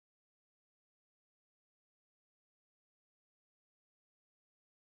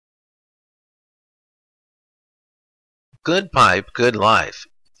Good pipe, good life.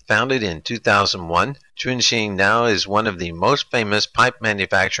 Founded in 2001, Junxing now is one of the most famous pipe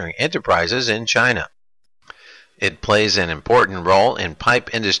manufacturing enterprises in China. It plays an important role in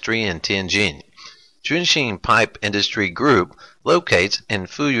pipe industry in Tianjin. Junxing Pipe Industry Group locates in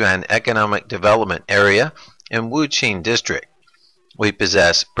Fuyuan Economic Development Area in Wuqing District. We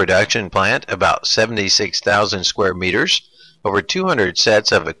possess production plant about 76,000 square meters, over 200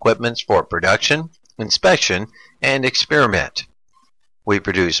 sets of equipments for production, inspection, and experiment. We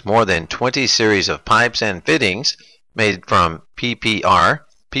produce more than 20 series of pipes and fittings made from PPR,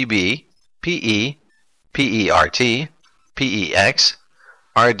 PB, PE, PERT, PEX,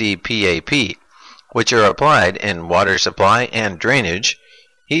 hdpe, which are applied in water supply and drainage,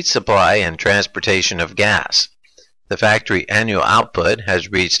 heat supply and transportation of gas. The factory annual output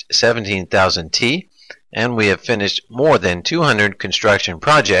has reached 17,000 T, and we have finished more than 200 construction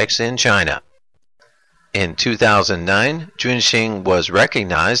projects in China. In 2009, Junxing was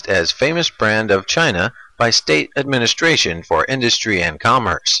recognized as Famous Brand of China by State Administration for Industry and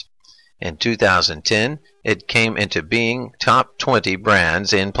Commerce. In 2010, it came into being top 20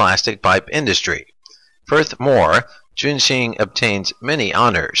 brands in plastic pipe industry. Furthermore, Junxing obtains many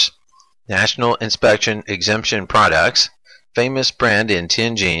honors: National Inspection Exemption Products, Famous Brand in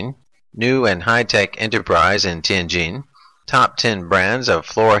Tianjin, New and High-Tech Enterprise in Tianjin, Top 10 Brands of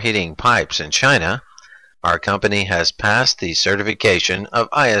Floor Heating Pipes in China. Our company has passed the certification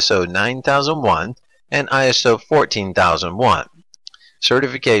of ISO 9001 and ISO 14001,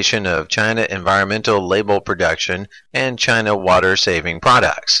 certification of China Environmental Label Production and China Water Saving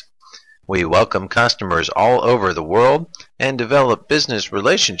Products. We welcome customers all over the world and develop business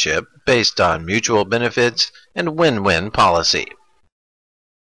relationship based on mutual benefits and win-win policy.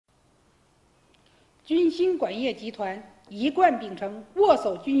 军兴管业集团一贯秉承握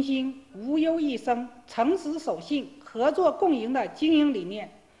手军心、无忧一生、诚实守信、合作共赢的经营理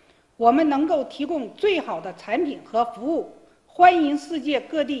念。我们能够提供最好的产品和服务，欢迎世界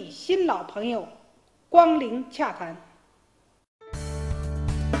各地新老朋友光临洽谈。